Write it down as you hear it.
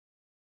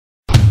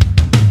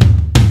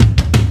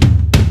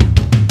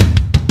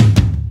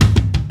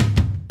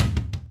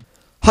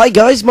Hi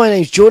guys, my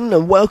name's Jordan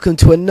and welcome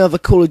to another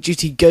Call of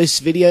Duty Ghosts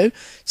video.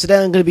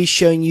 Today I'm going to be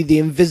showing you the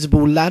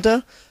invisible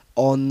ladder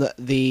on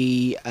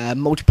the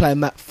multiplayer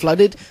map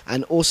Flooded,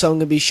 and also I'm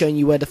going to be showing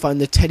you where to find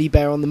the teddy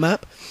bear on the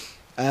map.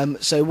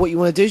 So what you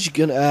want to do is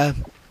you're going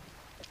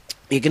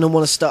to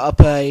want to start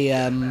up a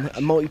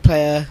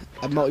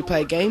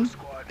multiplayer game,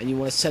 and you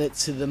want to set it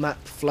to the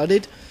map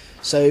Flooded.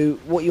 So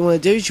what you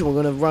want to do is you're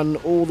going to run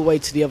all the way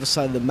to the other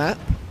side of the map.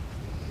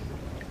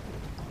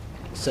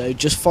 So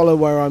just follow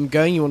where I'm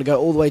going. You want to go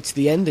all the way to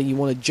the end, and you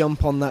want to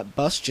jump on that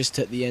bus just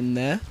at the end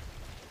there.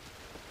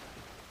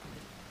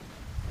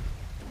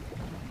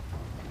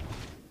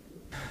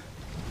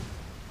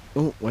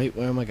 Oh, wait,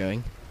 where am I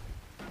going?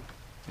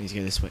 I need to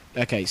go this way.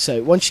 Okay,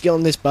 so once you get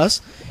on this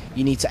bus,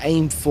 you need to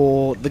aim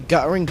for the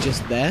guttering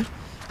just there.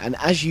 And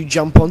as you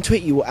jump onto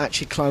it, you will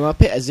actually climb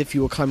up it as if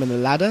you were climbing a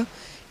ladder.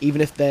 Even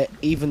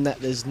that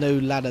there's no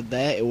ladder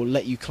there, it will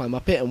let you climb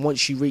up it. And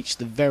once you reach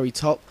the very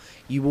top,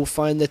 you will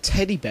find the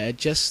teddy bear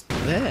just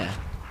there.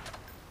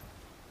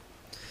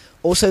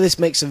 Also, this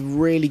makes a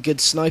really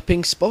good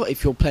sniping spot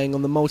if you're playing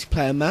on the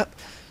multiplayer map.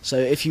 So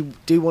if you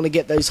do want to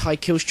get those high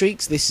kill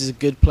streaks, this is a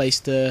good place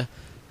to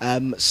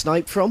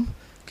snipe from,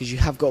 because you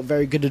have got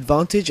very good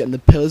advantage, and the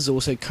pillars are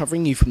also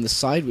covering you from the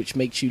side, which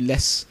makes you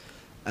less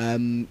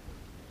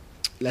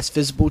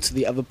visible to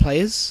the other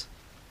players.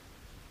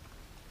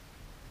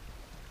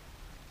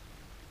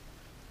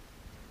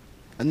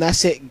 And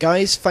that's it,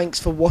 guys. Thanks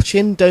for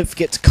watching. Don't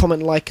forget to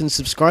comment, like and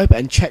subscribe,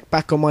 and check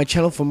back on my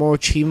channel for more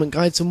achievement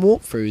guides and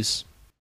walkthroughs.